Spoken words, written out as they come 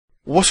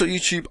What's up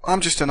YouTube, I'm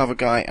just another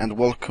guy and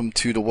welcome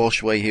to the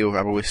Welsh way here with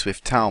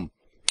Aberystwyth Town.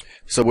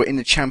 So we're in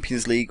the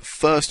Champions League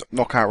first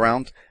knockout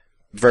round.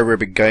 Very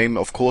big game,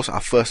 of course,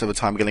 our first ever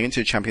time getting into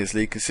the Champions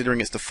League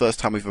considering it's the first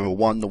time we've ever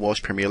won the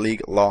Welsh Premier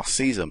League last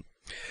season.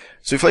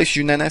 So we faced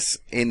Junes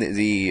in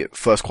the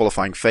first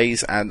qualifying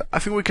phase and I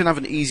think we can have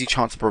an easy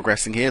chance of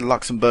progressing here.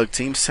 Luxembourg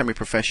team,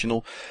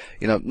 semi-professional,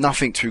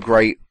 nothing too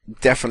great,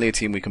 definitely a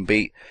team we can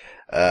beat.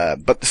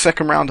 But the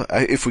second round,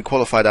 if we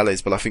qualify, that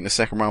is, but I think the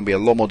second round will be a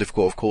lot more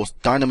difficult, of course.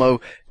 Dynamo,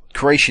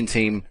 Croatian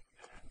team,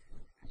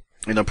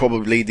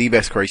 probably the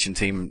best Croatian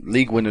team,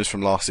 league winners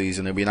from last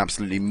season. It'll be an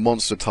absolutely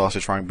monster task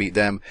to try and beat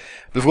them.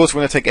 But of course,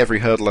 we're going to take every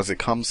hurdle as it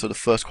comes. So the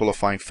first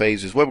qualifying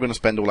phase is where we're going to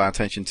spend all our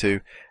attention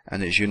to,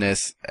 and it's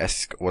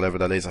Junes-esque, whatever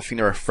that is. I think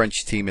they're a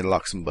French team in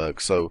Luxembourg.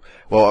 So,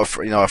 well,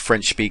 a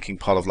French-speaking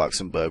part of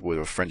Luxembourg with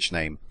a French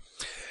name.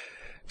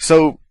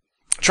 So,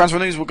 transfer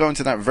news, we'll go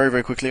into that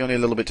very quickly. Only a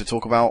little bit to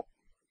talk about.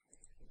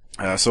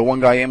 So one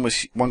guy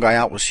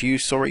out was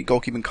Hughes,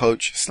 goalkeeping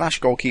coach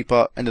 /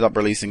 goalkeeper, ended up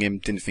releasing him,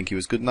 didn't think he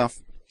was good enough.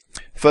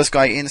 First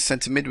guy in,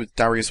 centre mid with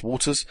Darius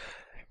Waters.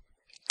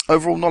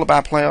 Overall, not a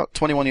bad player,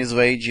 21 years of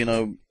age,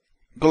 got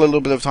a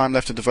little bit of time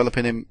left to develop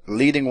in him.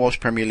 Leading Welsh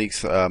Premier League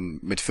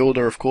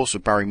midfielder, of course,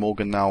 with Barry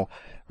Morgan now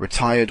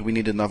retired. We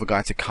needed another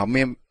guy to come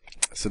in,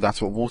 so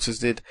that's what Waters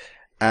did.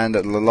 And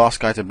the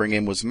last guy to bring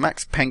in was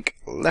Max Penk,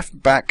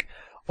 left back,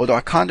 although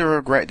I kind of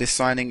regret this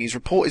signing. His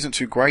report isn't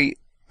too great.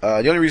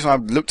 The only reason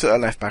I've looked at a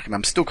left back, and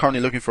I'm still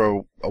currently looking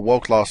for a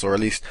world class, or at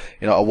least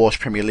a Welsh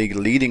Premier League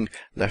leading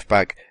left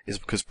back, is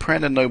because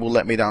Pren and Noble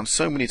let me down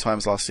so many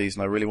times last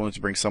season. I really wanted to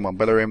bring someone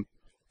better in.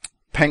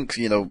 Penk,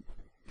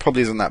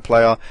 probably isn't that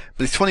player,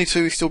 but he's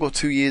 22. He's still got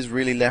 2 years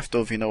really left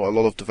of a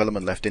lot of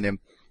development left in him.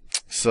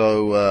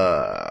 So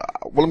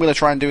what I'm going to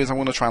try and do is I'm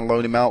going to try and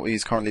loan him out.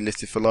 He's currently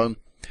listed for loan.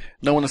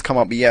 No one has come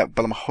up yet,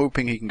 but I'm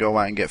hoping he can go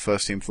out and get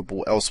first team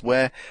football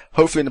elsewhere.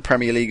 Hopefully in the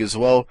Premier League as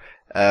well,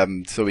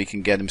 so he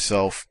can get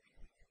himself,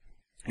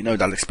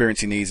 that experience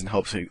he needs and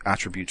helps his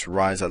attributes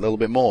rise a little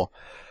bit more.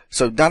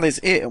 So that is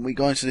it, and we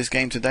go into this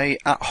game today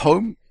at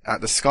home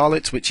at the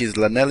Scarlets, which is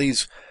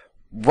Llanelli's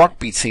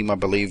rugby team, I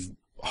believe,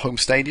 home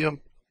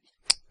stadium.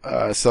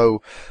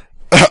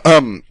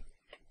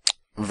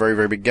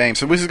 Very big game.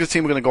 So this is the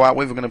team we're going to go out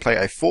with. We're going to play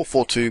a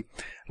 4-4-2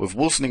 with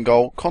Wilson in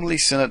goal, Connolly,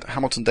 Sinnott,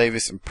 Hamilton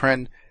Davis, and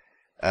Pren.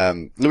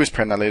 Lewis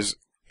Pren, that is.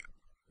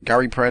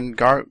 Gary Pren.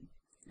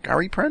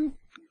 Garen?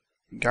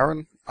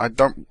 I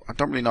don't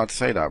really know how to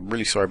say that. I'm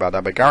really sorry about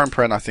that. But Garen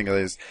Pren, I think it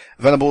is.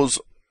 Venables,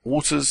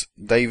 Waters,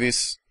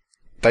 Davis,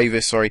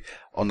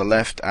 on the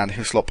left, and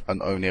Hislop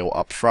and O'Neill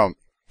up front.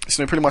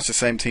 So pretty much the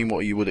same team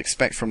what you would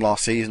expect from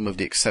last season, with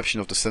the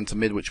exception of the centre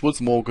mid, which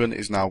was Morgan,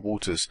 is now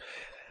Waters.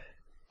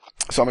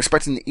 So I'm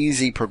expecting an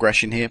easy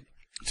progression here.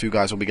 Two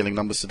guys will be getting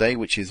numbers today,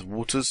 which is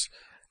Waters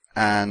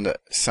and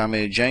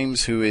Samir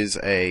James, who is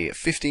a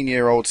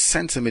 15-year-old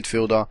centre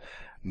midfielder.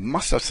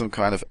 Must have some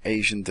kind of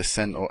Asian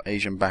descent or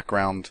Asian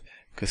background,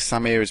 because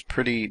Samir is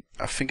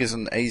I think is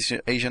an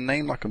Asian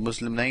name, like a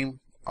Muslim name.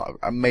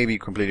 I may be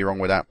completely wrong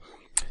with that.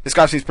 This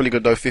guy seems pretty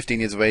good though, 15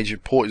 years of age.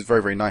 Report is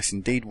very nice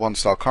indeed. 1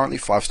 star currently,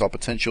 5-star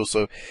potential,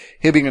 so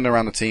he'll be in and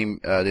around the team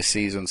this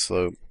season,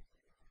 so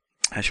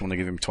I actually want to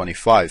give him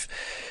 25.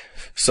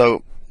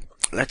 So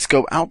let's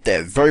go out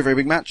there. Very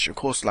big match. Of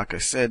course, like I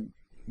said,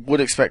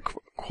 would expect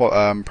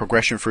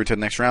progression through to the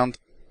next round.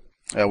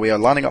 We are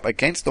lining up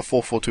against the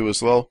 4-4-2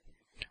 as well.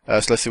 So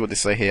let's see what they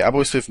say here.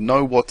 Aberystwyth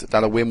know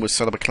that a win would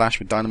set up a clash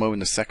with Dynamo in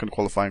the second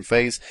qualifying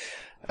phase.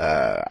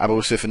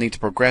 Aberystwyth need to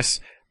progress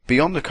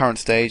beyond the current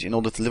stage in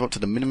order to live up to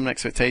the minimum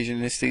expectation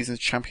in this season's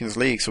Champions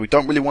League. So we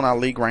don't really want our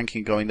league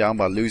ranking going down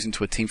by losing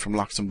to a team from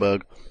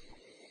Luxembourg.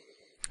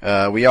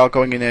 We are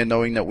going in there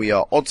knowing that we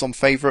are odds-on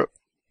favourite.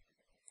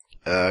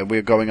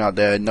 We're going out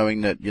there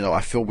knowing that,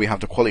 I feel we have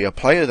the quality of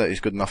player that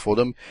is good enough for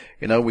them.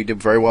 We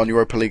did very well in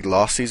Europa League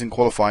last season,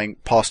 qualifying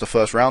past the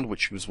first round,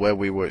 which was where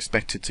we were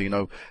expected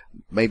to,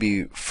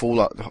 maybe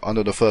fall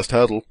under the first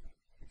hurdle.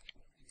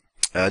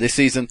 This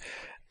season,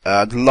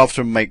 I'd love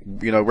to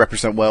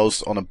represent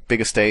Wales on a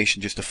bigger stage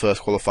than just the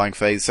first qualifying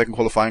phase. Second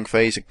qualifying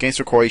phase against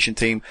a Croatian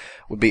team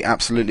would be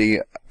absolutely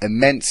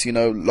immense.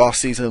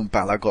 Last season,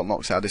 Bala got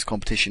knocked out of this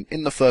competition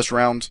in the first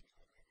round.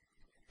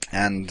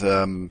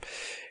 And,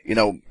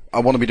 I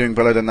want to be doing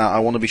better than that. I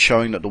want to be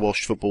showing that the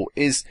Welsh football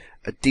is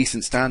a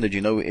decent standard,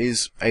 it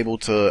is able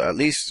to at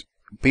least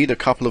beat a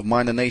couple of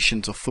minor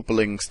nations of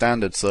footballing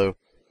standards. So,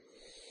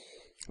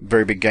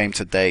 very big game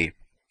today.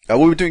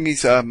 We'll be doing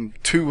these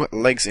 2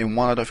 legs in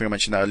one. I don't think I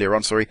mentioned that earlier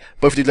on, sorry.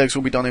 Both of these legs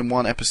will be done in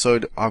one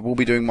episode. I will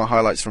be doing my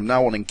highlights from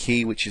now on in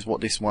key, which is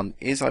what this one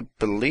is, I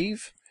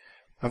believe.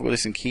 I've got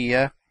this in key,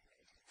 yeah.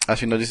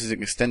 Actually, no, this is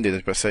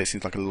extended, but I say it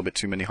seems like a little bit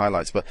too many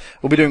highlights. But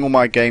we'll be doing all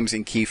my games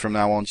in key from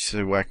now on,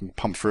 so I can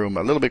pump through them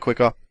a little bit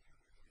quicker.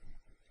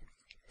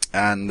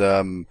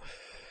 And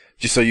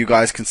just so you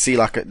guys can see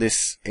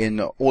this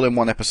all in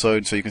one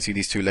episode, so you can see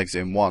these 2 legs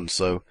in one.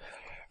 So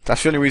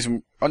That's the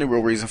only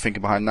real reason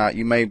thinking behind that.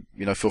 You may,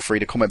 feel free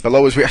to comment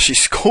below as we actually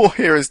score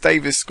here as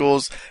Davis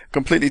scores.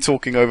 Completely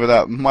talking over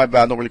that. My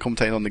bad, not really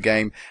commentating on the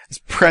game. As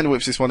Pren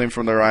whips this one in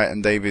from the right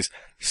and Davis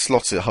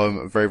slots it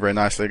home very, very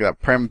nicely. Look at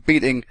that. Prem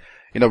beating,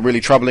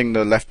 really troubling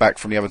the left back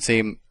from the other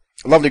team.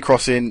 Lovely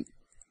cross in.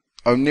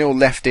 O'Neill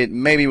left it.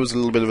 Maybe it was a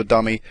little bit of a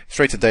dummy.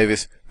 Straight to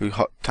Davis, who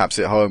taps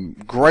it home.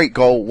 Great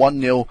goal.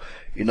 1-0.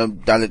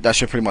 That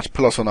should pretty much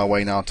pull us on our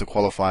way now to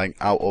qualifying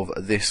out of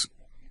this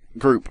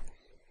group.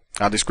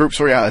 Out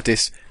of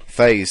this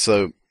phase.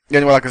 So,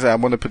 anyway, like I said, I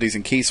want to put these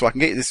in keys so I can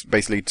get this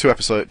basically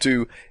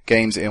two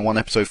games in one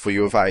episode for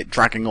you without it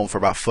dragging on for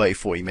about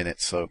 30-40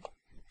 minutes. So,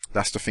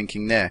 that's the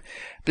thinking there.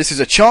 This is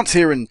a chance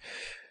here, and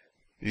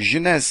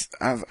Jeunesse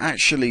have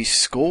actually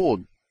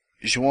scored.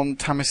 Juan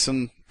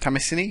Tamisini?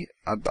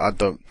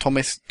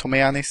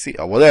 Tomianisi?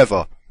 Or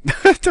whatever.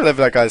 Don't know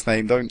that guy's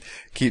name. Don't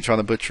keep trying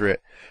to butcher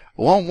it.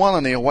 1-1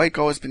 and the away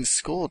goal has been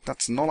scored.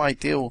 That's not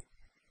ideal.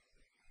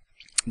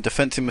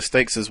 Defensive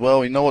mistakes as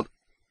well. You know what?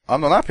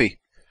 I'm not happy.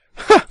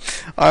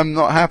 I'm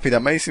not happy.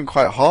 That may seem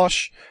quite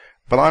harsh,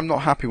 but I'm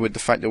not happy with the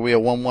fact that we are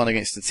 1-1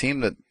 against a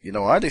team that,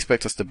 I'd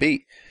expect us to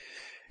beat.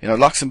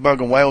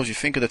 Luxembourg and Wales, you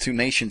think of the two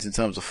nations in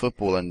terms of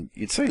football, and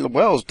you'd say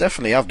Wales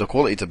definitely have the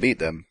quality to beat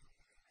them.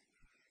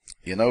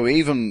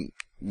 Even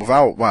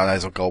without,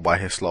 there's a goal by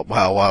Hislop.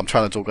 Wow, I'm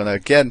trying to talk on it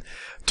again.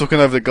 Talking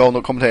over the goal,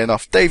 not commentating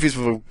enough. Davies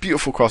with a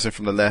beautiful crossing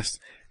from the left.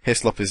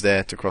 Hislop is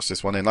there to cross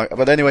this one in.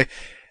 But anyway,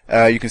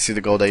 you can see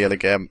the goal there yet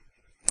again.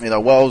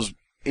 Wales,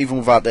 even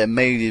without their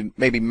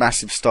maybe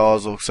massive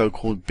stars or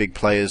so-called big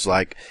players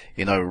like,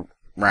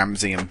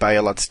 Ramsey and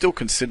Bale, I'd still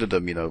consider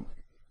them, in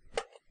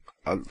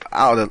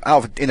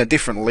a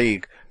different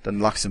league than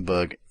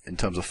Luxembourg in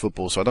terms of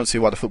football. So I don't see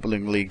why the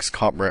footballing leagues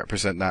can't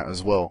represent that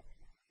as well.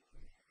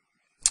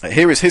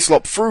 Here is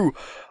Hislop through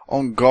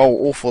on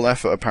goal. Awful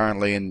effort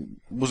apparently, and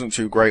wasn't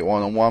too great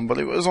one-on-one, but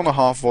it was on a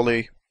half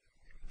volley.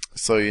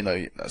 So,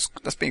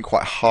 that's being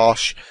quite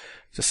harsh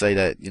to say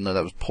that,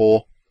 that was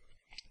poor.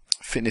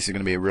 Fitness is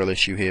going to be a real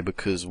issue here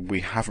because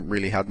we haven't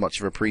really had much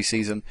of a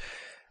pre-season.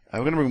 We're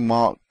going to bring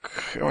we're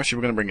going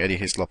to bring Eddie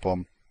Hislop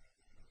on.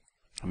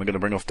 And we're going to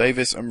bring off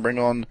Davis and bring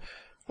on,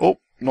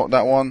 not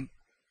that one.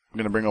 We're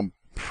going to bring on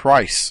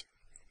Price.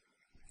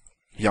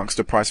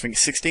 Youngster Price, I think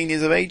 16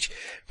 years of age.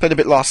 Played a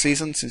bit last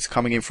season since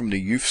coming in from the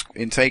youth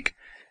intake.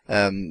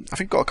 I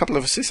think got a couple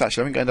of assists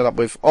actually. I think I ended up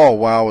with,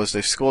 as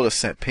they've scored a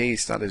set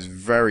piece. That is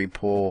very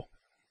poor.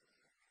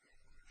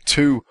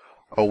 2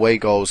 away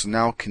goals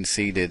now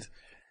conceded.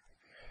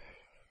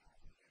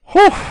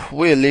 Whew,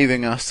 we're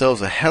leaving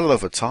ourselves a hell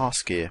of a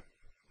task here.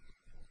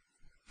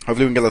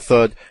 Hopefully we can get a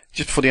third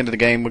just before the end of the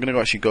game. We're going to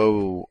actually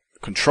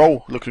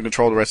look to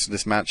control the rest of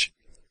this match.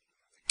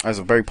 That's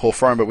a very poor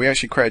throw, but we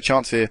actually create a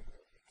chance here.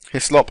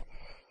 Hislop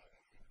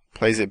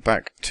plays it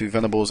back to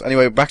Venables.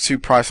 Anyway, back to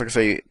Price. Like I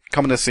say,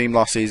 coming to the scene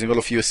last season, got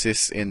a few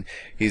assists in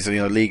his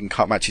league and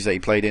cup matches that he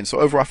played in. So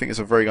overall, I think he's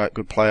a very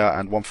good player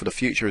and one for the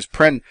future. Is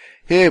Pren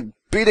here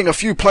beating a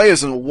few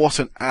players, and what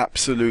an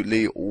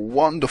absolutely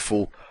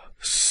wonderful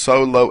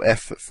solo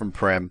effort from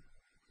Prem.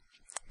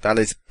 That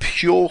is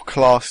pure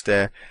class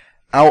there,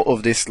 out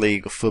of this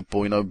league of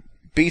football.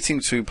 Beating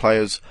 2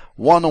 players,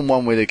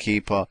 one-on-one with a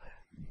keeper.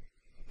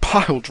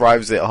 Pile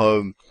drives it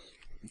home.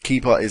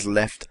 Keeper is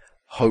left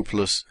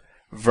hopeless.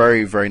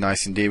 Very, very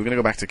nice indeed. We're going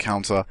to go back to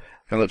counter.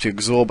 Going to look to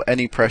absorb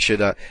any pressure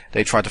that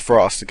they try to throw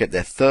at us to get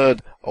their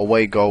third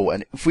away goal.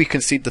 And if we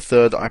concede the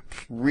third, I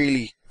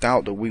really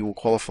doubt that we will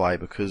qualify,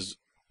 because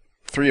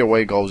 3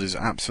 away goals is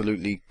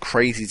absolutely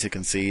crazy to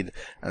concede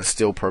and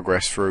still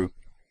progress through.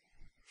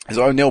 As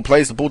O'Neill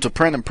plays the ball to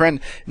Pren, and Pren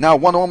now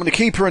one-on-one with the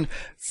keeper and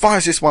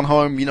fires this one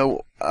home.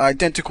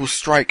 Identical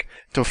strike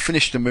to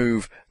finish the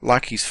move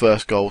like his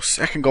first goal.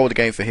 Second goal of the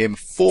game for him,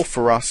 4th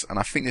for us, and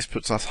I think this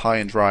puts us high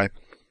and dry.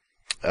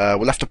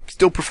 We'll have to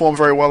still perform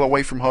very well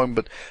away from home,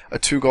 but a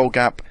 2-goal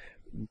gap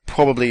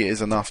probably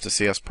is enough to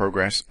see us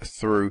progress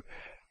through.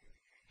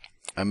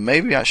 And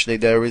maybe actually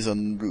there is a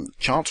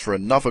chance for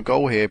another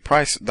goal here.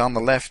 Price down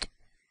the left,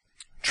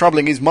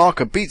 troubling his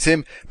marker, beats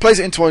him, plays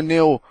it into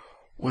O'Neill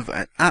with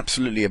an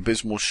absolutely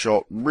abysmal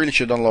shot. Really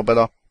should have done a lot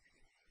better,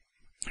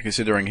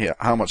 considering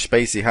how much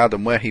space he had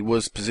and where he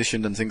was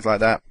positioned and things like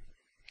that.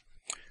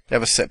 They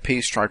have a set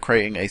piece, try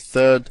creating a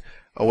third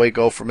away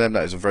goal from them.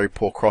 That is a very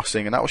poor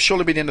crossing, and that will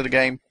surely be the end of the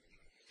game,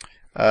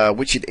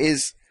 which it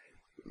is.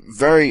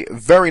 Very,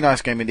 very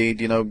nice game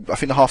indeed. I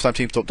think the halftime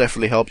team talk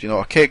definitely helped.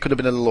 Okay, it could have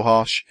been a little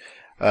harsh,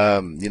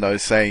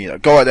 saying,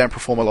 go out there and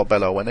perform a lot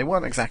better, when they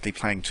weren't exactly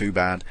playing too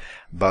bad,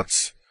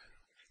 but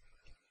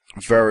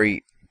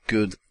very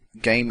good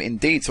game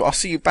indeed. So I'll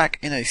see you back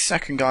in a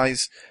second,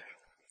 guys,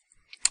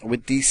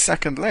 with the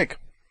second leg.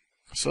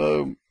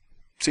 So,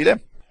 see you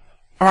then.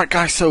 Alright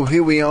guys, so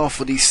here we are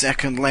for the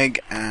second leg,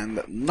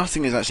 and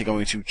nothing is actually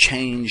going to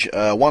change.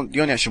 The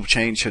only actual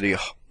change to the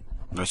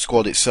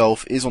squad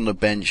itself is on the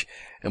bench,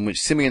 in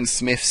which Simeon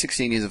Smith,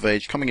 16 years of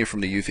age, coming in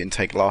from the youth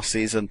intake last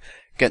season,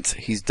 gets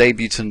his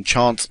debutant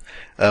chance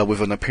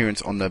with an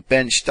appearance on the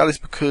bench. That is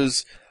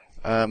because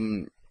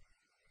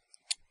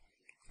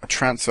a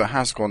transfer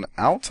has gone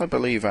out, I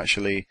believe,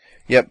 actually.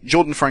 Yep,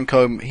 Jordan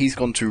Franco, he's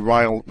gone to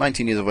Ryle,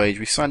 19 years of age.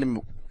 We signed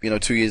him,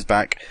 2 years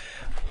back.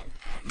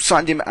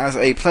 Signed him as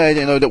a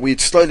player, that we'd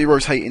slowly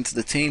rotate into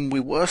the team. We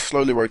were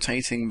slowly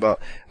rotating, but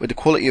with the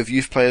quality of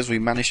youth players we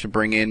managed to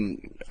bring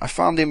in, I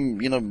found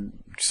him,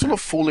 sort of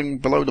falling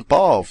below the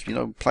bar of,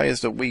 players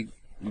that we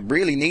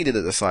really needed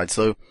at the side.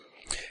 So,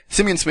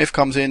 Simeon Smith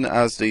comes in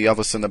as the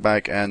other centre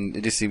back, and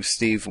it just seems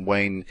Steve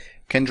Wayne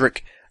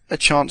Kendrick a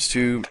chance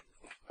to,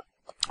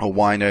 or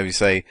Winer, you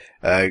say,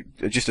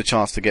 just a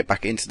chance to get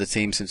back into the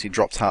team since he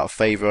dropped out of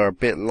favour a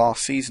bit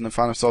last season and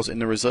found himself in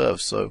the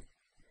reserves. So,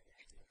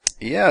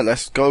 yeah,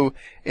 let's go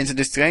into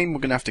this game. We're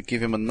going to have to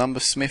give him a number,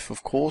 Smith,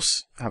 of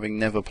course, having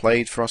never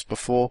played for us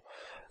before.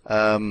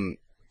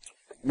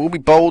 We'll be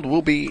bold,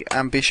 we'll be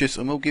ambitious,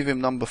 and we'll give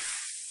him number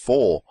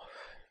 4.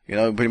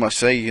 Pretty much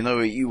say,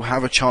 you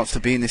have a chance to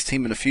be in this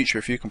team in the future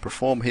if you can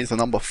perform. Here's the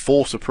number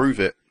 4 to prove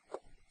it.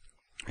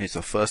 Here's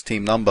the first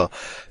team number.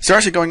 So they're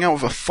actually going out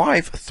with a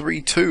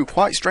 5-3-2.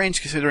 Quite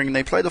strange considering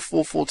they played a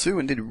 4-4-2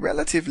 and did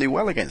relatively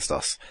well against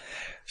us.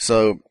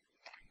 So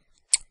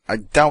I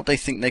doubt they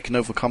think they can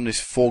overcome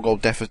this 2-goal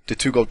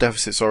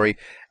deficit,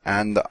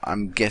 and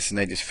I'm guessing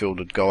they just feel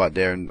to go out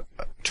there and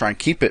try and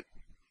keep it,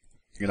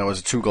 as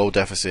a 2-goal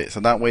deficit. So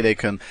that way they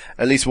can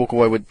at least walk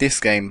away with this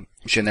game,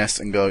 Jeunesse,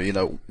 and go,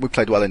 we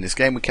played well in this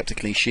game, we kept a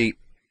clean sheet,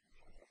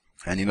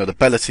 and the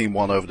Bella team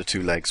won over the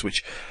 2 legs,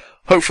 which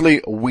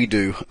hopefully we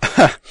do.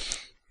 But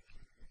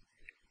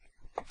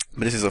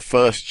this is a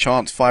first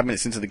chance 5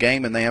 minutes into the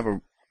game, and they have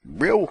a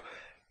real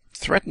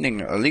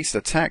threatening, at least,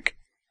 attack.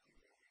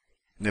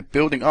 They're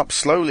building up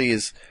slowly.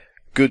 Is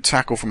good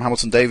tackle from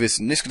Hamilton Davis,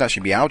 and this could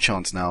actually be our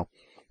chance now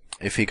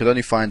if he could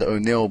only find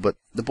O'Neill. But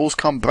the ball's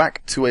come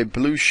back to a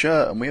blue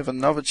shirt, and we have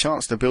another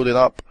chance to build it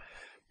up.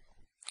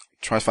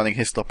 Tries finding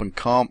Hislop and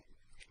can't.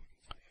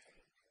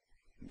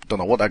 Don't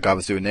know what that guy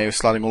was doing there. He was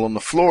sliding all on the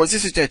floor. As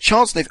this is their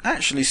chance, they've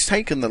actually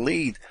taken the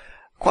lead.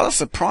 Quite a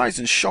surprise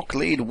and shock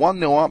lead.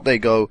 1-0 up they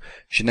go.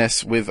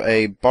 Jeunesse with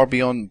a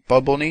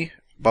Barboni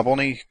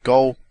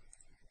goal.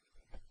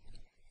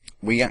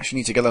 We actually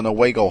need to get an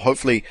away goal,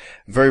 hopefully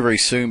very, very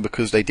soon,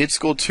 because they did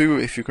score 2,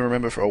 if you can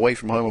remember, for away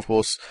from home, of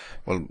course.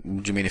 Well,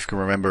 what do you mean if you can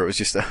remember? It was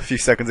just a few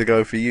seconds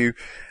ago for you.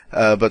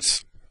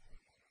 But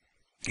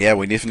yeah,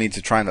 we definitely need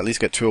to try and at least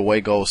get 2 away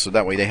goals, so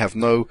that way they have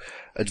no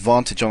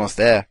advantage on us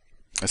there.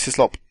 As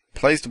Hislop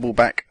plays the ball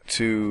back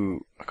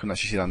to, I couldn't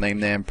actually see that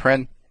name there,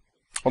 Pren.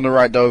 On the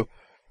right, though,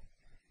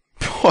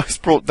 it's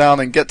brought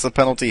down and gets a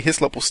penalty.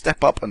 Hislop will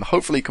step up and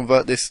hopefully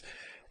convert this,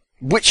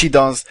 which he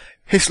does.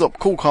 Hislop,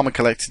 cool, calm and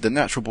collected, the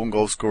natural born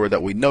goal scorer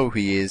that we know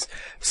he is.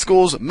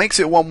 Scores, makes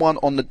it 1-1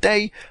 on the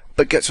day,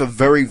 but gets a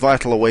very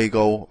vital away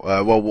goal,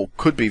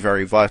 could be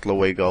very vital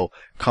away goal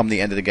come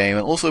the end of the game,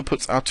 and also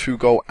puts our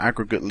 2-goal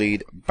aggregate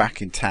lead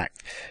back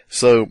intact.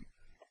 So,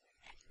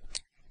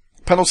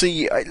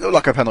 penalty, it looked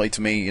like a penalty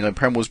to me.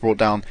 Prem was brought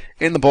down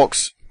in the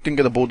box, didn't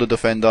get the ball to the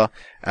defender,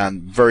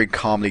 and very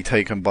calmly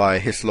taken by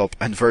Hislop,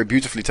 and very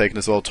beautifully taken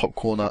as well, top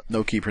corner,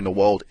 no keeper in the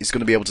world is going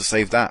to be able to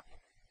save that.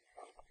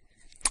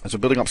 As we're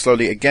building up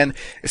slowly again,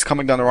 it's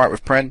coming down the right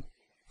with Pren.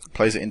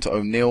 Plays it into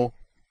O'Neill.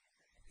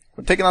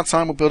 We're taking our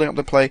time, we're building up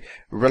the play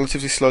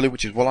relatively slowly,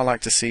 which is what I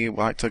like to see. I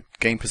like to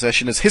gain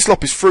possession. As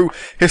Hislop is through,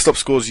 Hislop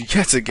scores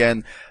yet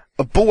again.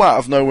 A ball out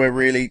of nowhere,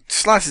 really.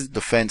 Slices the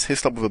defence.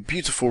 Hislop with a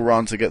beautiful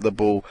run to get the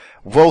ball.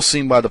 Well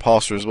seen by the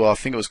passer as well. I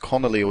think it was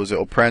Connolly, or was it,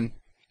 or Pren?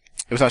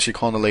 It was actually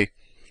Connolly.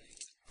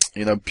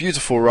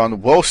 Beautiful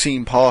run, well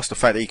seen pass, the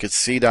fact that he could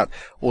see that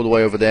all the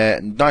way over there.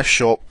 Nice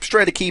shot,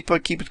 straight to keeper.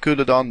 Keeper could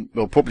have done,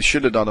 well, probably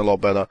should have done a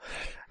lot better,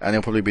 and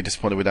he'll probably be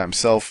disappointed with that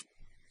himself.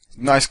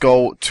 Nice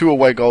goal, 2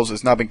 away goals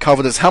that's now been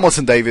covered as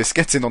Hamilton Davis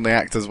gets in on the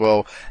act as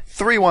well.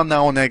 3-1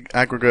 now on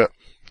aggregate.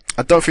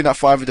 I don't think that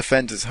 5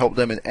 defence has helped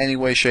them in any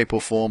way, shape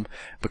or form,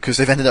 because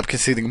they've ended up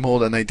conceding more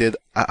than they did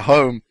at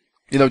home.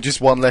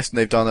 Just 1 less than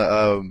they've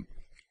done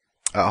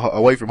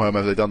away from home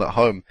as they've done at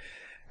home.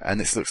 And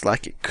this looks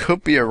like it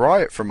could be a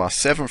riot from us.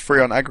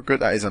 7-3 on aggregate.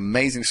 That is an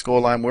amazing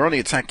scoreline. We're on the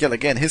attack yet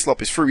again.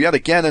 Hislop is through yet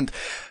again. And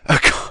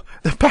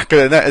the back of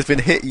the net has been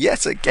hit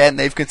yet again.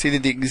 They've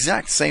conceded the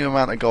exact same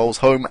amount of goals,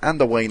 home and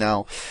away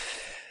now.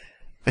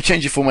 A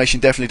change of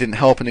formation definitely didn't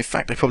help. And in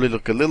fact, they probably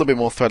look a little bit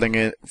more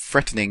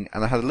threatening.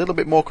 And they had a little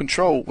bit more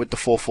control with the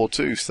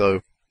 4-4-2.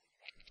 So,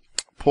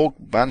 poor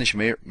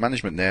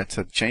management there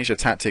to change the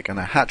tactic, and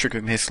a hat-trick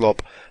from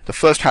Hislop. The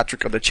first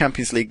hat-trick of the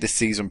Champions League this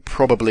season,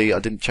 probably. I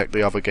didn't check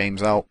the other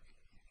games out.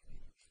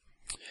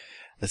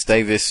 There's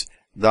Davis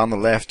down the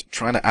left,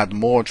 trying to add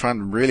more, trying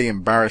to really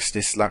embarrass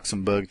this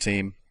Luxembourg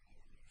team.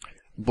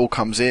 Ball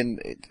comes in,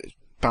 it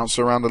bounces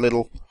around a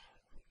little.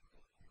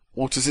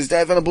 Waters is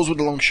there, Venables with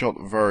the long shot.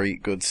 Very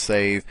good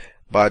save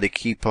by the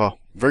keeper.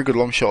 Very good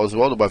long shot as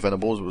well by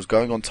Venables. It was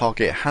going on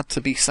target, it had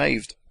to be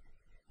saved.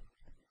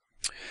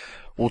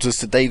 Waters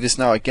to Davis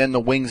now. Again, the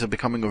wings are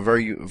becoming a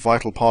very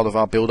vital part of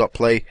our build-up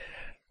play.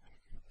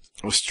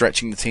 We're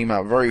stretching the team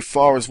out very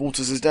far as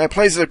Waters is there.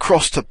 Plays it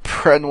across to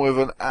Pren with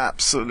an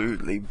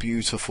absolutely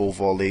beautiful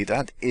volley.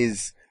 That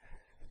is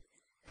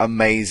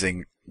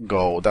amazing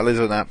goal. That is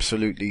an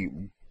absolutely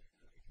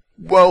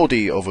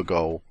worldy of a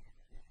goal.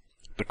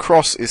 The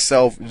cross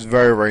itself is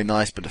very, very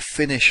nice, but the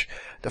finish,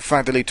 the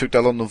fact that he took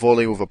that on the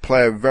volley with a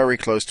player very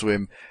close to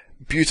him,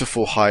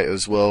 beautiful height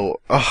as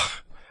well.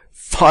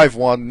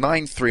 5-1,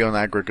 9-3 on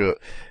aggregate.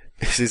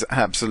 This is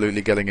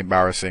absolutely getting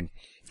embarrassing.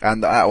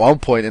 And at one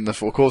point in of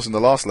course, in the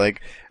last leg,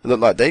 it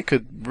looked like they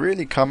could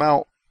really come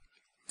out.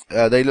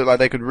 They looked like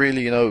they could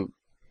really,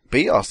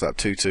 beat us at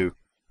 2-2.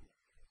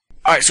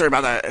 Alright, sorry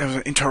about that. There was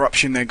an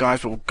interruption there,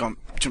 guys, but we'll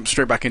jump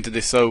straight back into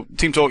this. So,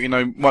 team talk,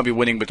 might be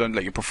winning, but don't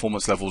let your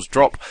performance levels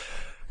drop.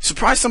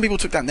 Surprised some people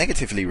took that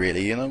negatively,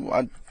 really.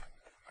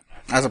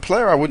 As a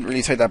player, I wouldn't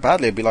really take that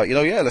badly. I'd be like,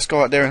 yeah, let's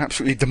go out there and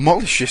absolutely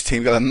demolish this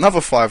team, get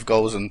another 5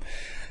 goals and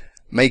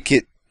make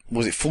it,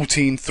 was it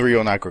 14-3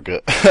 on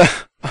aggregate?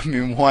 I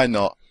mean, why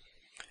not?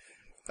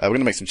 We're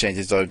going to make some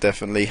changes, though,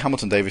 definitely.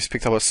 Hamilton Davis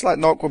picked up a slight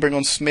knock. We'll bring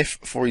on Smith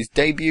for his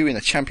debut in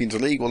the Champions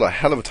League. What a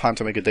hell of a time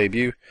to make a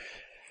debut.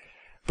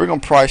 Bring on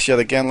Price yet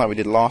again, like we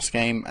did last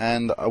game.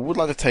 And I would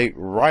like to take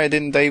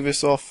Ryden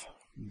Davis off,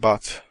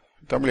 but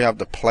don't really have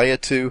the player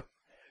to.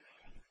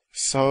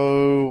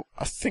 So,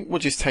 I think we'll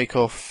just take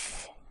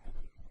off...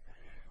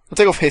 We'll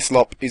take off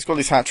Hislop. He's got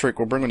his hat-trick.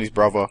 We'll bring on his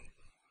brother.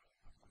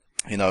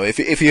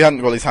 If he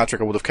hadn't got his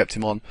hat-trick, I would have kept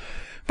him on.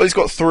 But he's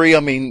got 3. I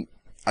mean,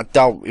 I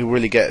doubt he'll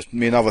really get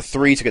me another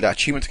 3 to get that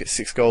achievement to get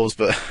 6 goals,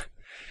 but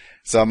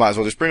so I might as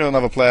well just bring on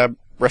another player,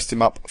 rest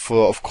him up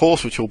for, of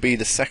course, which will be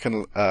the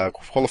second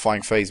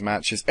qualifying phase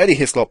match. As Eddie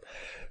Hislop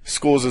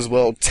scores as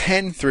well,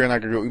 10-3 on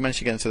aggregate. We managed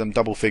to get into them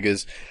double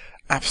figures.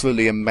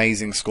 Absolutely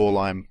amazing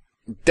scoreline.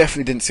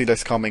 Definitely didn't see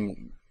this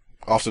coming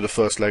after the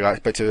first leg. I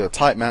expected a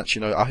tight match.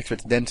 I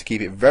expected them to keep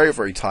it very,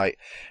 very tight.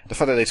 The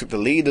fact that they took the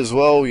lead as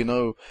well,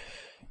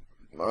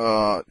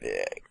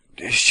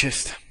 it's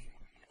just.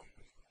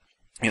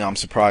 I'm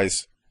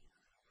surprised.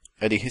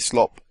 Eddie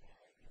Hislop.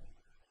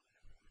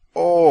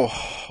 Oh,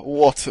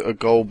 what a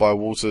goal by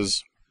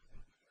Walters.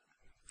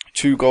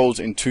 2 goals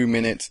in 2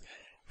 minutes.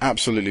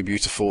 Absolutely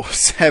beautiful.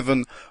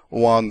 7-1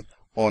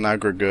 on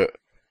aggregate.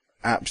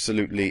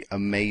 Absolutely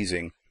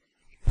amazing.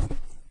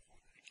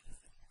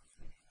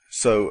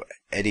 So,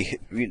 Eddie,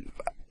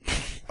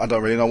 I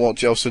don't really know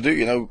what else to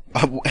do.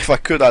 If I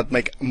could, I'd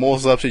make more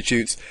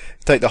substitutes,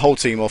 take the whole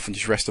team off and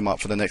just rest them up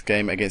for the next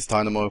game against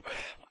Dynamo.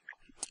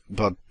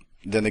 But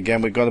then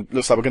again,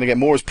 looks like we're gonna get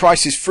more as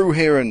Price is through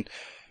here, and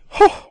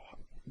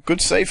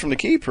good save from the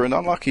keeper, and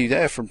unlucky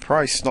there from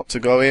Price not to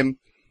go in.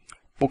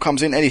 Ball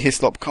comes in, Eddie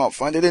Hislop can't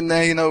find it in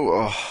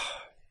there,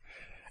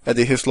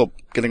 Eddie Hislop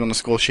getting on the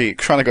score sheet,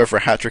 trying to go for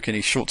a hat-trick in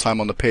his short time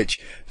on the pitch,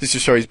 just to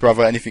show his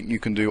brother, anything you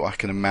can do, I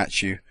can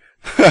match you.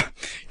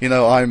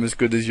 I'm as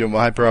good as you're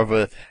my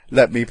brother,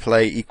 let me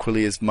play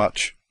equally as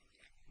much.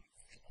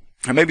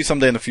 And maybe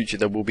someday in the future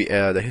there will be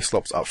the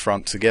Hislops up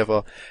front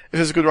together. If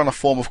there's a good run of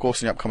form, of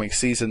course, in the upcoming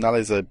season, that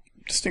is a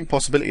distinct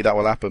possibility that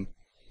will happen.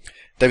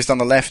 Davis down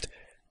the left,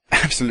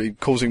 absolutely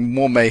causing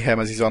more mayhem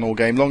as he's done all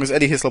game. Long as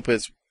Eddie Hislop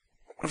is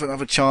with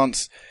another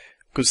chance.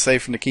 Good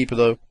save from the keeper,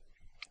 though.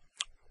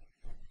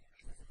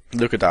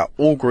 Look at that.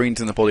 All greens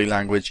in the body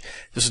language.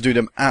 Just to do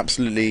them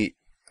absolutely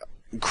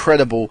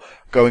incredible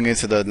going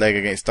into the leg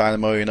against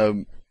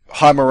Dynamo.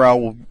 High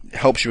morale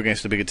helps you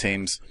against the bigger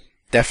teams.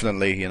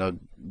 Definitely,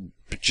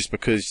 just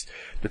because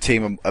the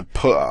team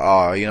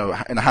are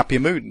in a happier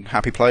mood, and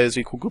happy players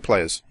equal good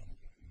players.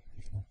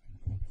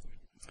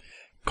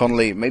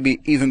 Connolly,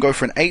 maybe even go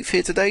for an 8th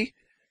here today.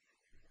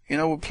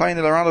 We're playing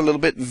it around a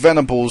little bit.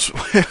 Venables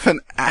with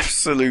an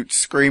absolute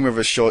scream of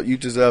a shot. You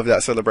deserve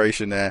that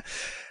celebration there.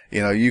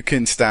 You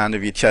can stand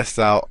with your chest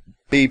out.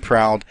 Be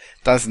proud.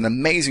 That's an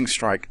amazing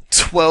strike.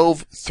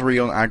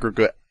 12-3 on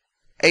aggregate.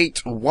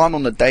 8-1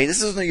 on the day.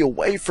 This isn't a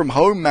away from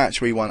home match.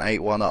 We won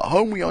 8-1. At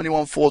home, we only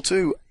won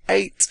 4-2.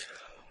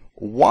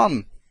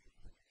 8-1.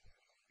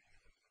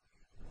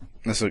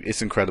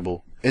 It's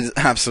incredible. It's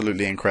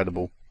absolutely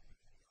incredible.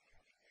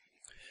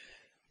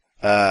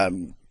 I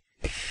don't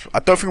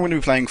think we're going to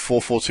be playing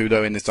 4-4-2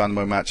 though in this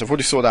Dynamo match. I've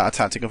already saw that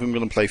tactic. I think we're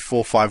going to play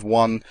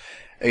 4-5-1.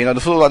 The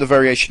sort of like the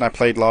variation I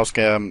played last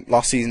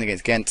season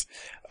against Ghent.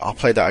 I'll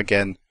play that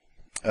again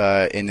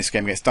in this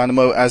game against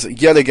Dynamo, as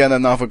yet again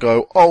another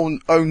go.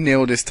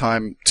 0-0 this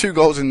time. 2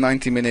 goals in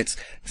 90 minutes.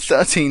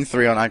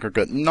 13-3 on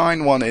aggregate.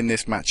 9-1 in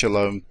this match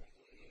alone.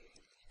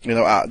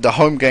 The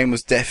home game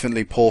was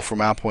definitely poor from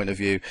our point of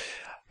view.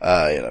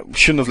 We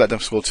shouldn't have let them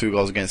score 2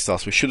 goals against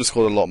us. We should have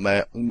scored a lot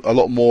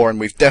more, and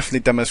we've definitely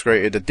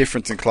demonstrated a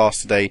difference in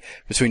class today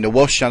between the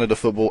Welsh standard of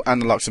football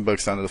and the Luxembourg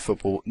standard of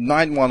football.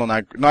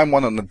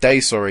 9-1 on the day,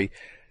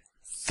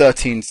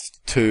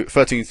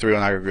 13-3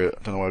 on aggregate.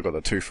 I don't know where I got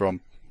that 2 from.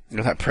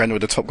 That Pren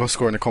with the top goal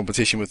scorer in the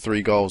competition with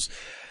 3 goals.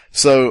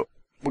 So,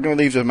 we're going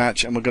to leave the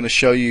match, and we're going to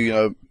show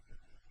you,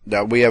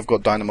 that we have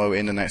got Dynamo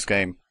in the next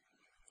game.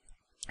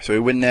 So we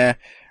win there,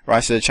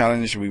 rise to the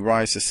challenge, we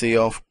rise to see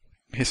off.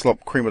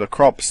 Hislop, cream of the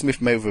crop.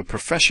 Smith made with a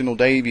professional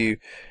debut.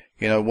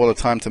 What a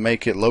time to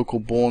make it. Local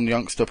born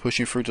youngster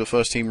pushing through to the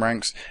first team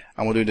ranks.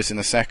 And we'll do this in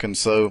a second.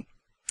 So,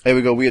 here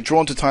we go. We are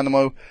drawn to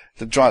Dynamo.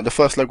 The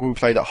first leg we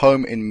played at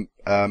home in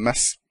I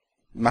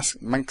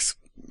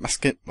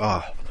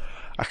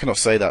cannot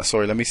say that.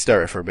 Sorry, let me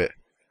stare it for a bit.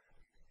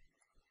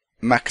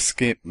 Max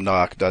skip. No,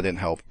 that didn't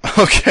help.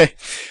 Okay,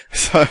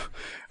 so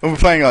when we're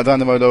playing our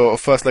Dynamo, our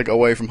first leg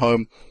away from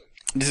home,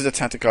 this is the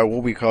tactic I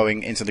will be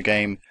going into the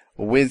game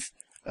with,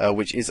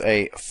 which is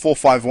a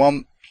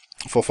 4-5-1.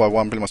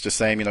 4-5-1, pretty much the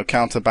same, you know,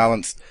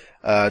 counterbalance.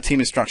 Team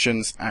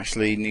instructions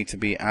actually need to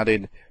be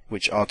added,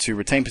 which are to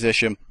retain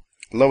possession,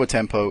 lower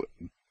tempo,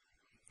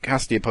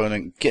 cast the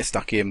opponent, get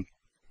stuck in,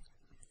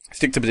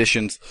 stick to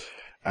positions,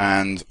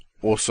 and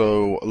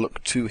also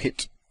look to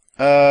hit.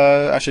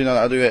 Actually, no,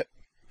 that'll do it.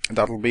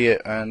 That'll be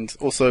it. And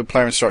also,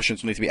 player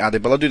instructions will need to be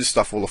added, but I'll do this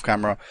stuff all off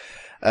camera.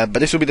 But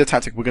this will be the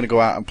tactic we're going to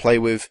go out and play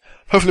with.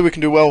 Hopefully, we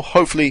can do well.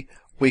 Hopefully,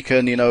 we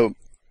can, you know,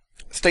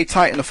 stay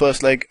tight in the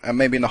first leg, and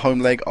maybe in the home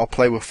leg, I'll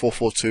play with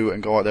 4-4-2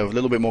 and go out there with a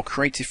little bit more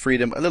creative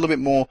freedom, a little bit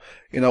more,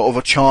 you know, of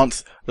a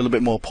chance, a little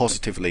bit more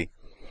positively.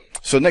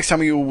 So next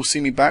time you will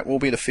see me back will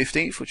be the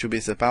 15th, which will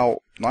be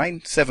about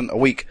 7 a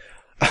week.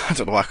 I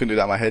don't know why I couldn't do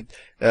that in my head,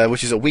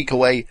 which is a week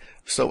away.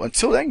 So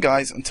until then,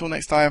 guys, until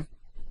next time,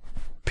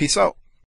 peace out.